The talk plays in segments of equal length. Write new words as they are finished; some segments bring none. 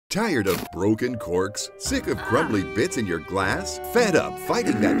Tired of broken corks? Sick of crumbly bits in your glass? Fed up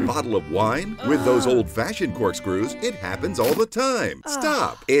fighting that bottle of wine? With those old-fashioned corkscrews, it happens all the time.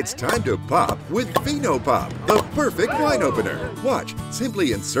 Stop! It's time to pop with Vino Pop, the perfect wine opener. Watch,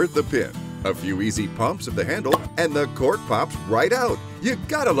 simply insert the pin. A few easy pumps of the handle, and the cork pops right out. You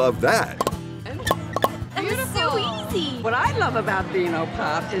gotta love that. It's so easy. What I love about Vino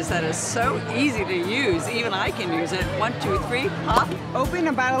Pop is that it's so easy to use. Even I can use it. 1, 2, 3, pop. Opening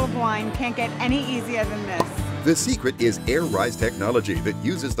a bottle of wine can't get any easier than this. The secret is air rise technology that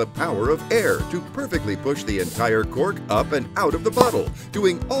uses the power of air to perfectly push the entire cork up and out of the bottle,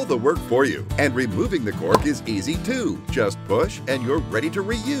 doing all the work for you. And removing the cork is easy too. Just push and you're ready to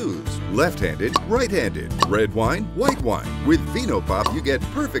reuse. Left-handed, right-handed, red wine, white wine. With Vino Pop, you get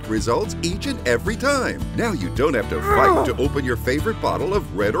perfect results each and every time. Now you don't have to fight to open your favorite bottle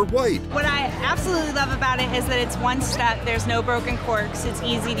of red or white. What I absolutely love about it is that it's one step. There's no broken corks. It's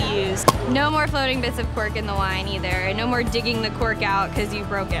easy to use. No more floating bits of cork in the wine either. No more digging the cork out because you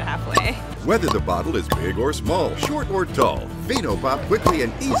broke it halfway. Whether the bottle is big or small, short or tall, Vino Pop quickly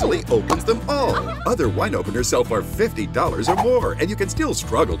and easily opens them all. Other wine openers sell for $50 or more, and you can still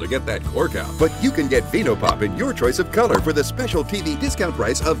struggle to get that cork out. But you can get Vino Pop in your choice of color for the special TV discount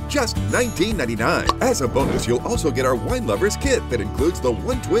price of just $19.99. As a bonus, you'll also get our Wine Lovers kit that includes the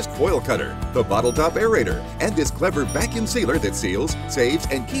one-twist foil cutter, the bottle top aerator, and this clever vacuum sealer that seals, saves,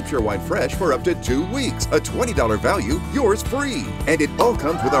 and keeps your wine fresh for up to 2 weeks. A $20 value, yours free. And it all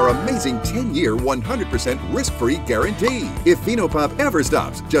comes with our amazing 10-year, 100% risk-free guarantee. If Vino Pop ever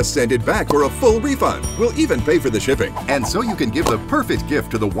stops, just send it back for a full refund. We'll even pay for the shipping. And so you can give the perfect gift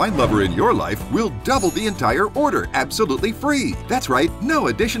to the wine lover in your life, we'll double the entire order absolutely free. That's right, no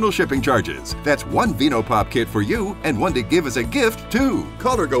additional shipping charges. That's one Vino Pop kit for you and one to give as a gift too.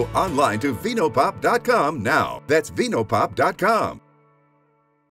 Call or go online to vinopop.com now. That's vinopop.com.